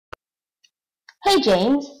Hey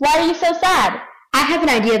James, why are you so sad? I have an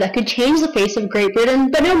idea that could change the face of Great Britain,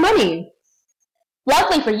 but no money.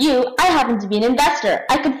 Luckily for you, I happen to be an investor.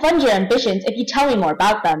 I can fund your ambitions if you tell me more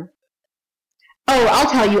about them. Oh, I'll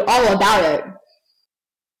tell you all about it.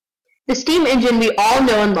 The steam engine we all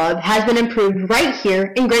know and love has been improved right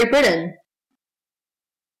here in Great Britain.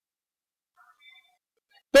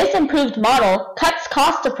 This improved model cuts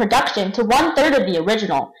cost of production to one-third of the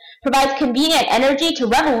original, provides convenient energy to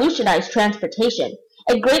revolutionize transportation.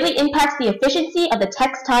 It greatly impacts the efficiency of the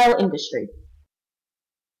textile industry.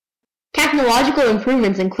 Technological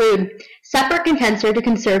improvements include separate condenser to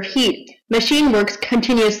conserve heat. Machine works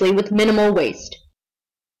continuously with minimal waste.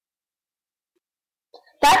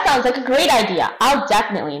 That sounds like a great idea. I'll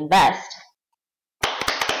definitely invest.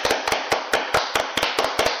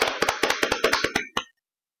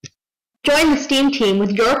 Join the STEAM team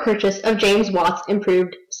with your purchase of James Watt's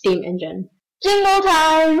improved steam engine. Jingle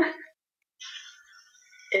time!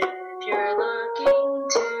 If you're looking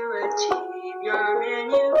to achieve your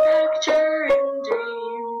manufacturing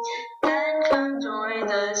dream, then come join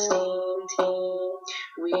the STEAM team.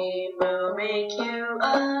 We will make you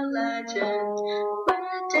a legend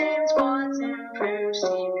with James Watt's improved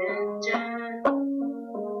steam engine.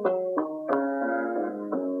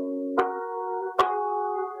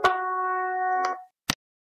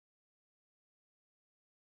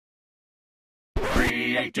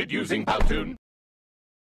 Created using Powtoon.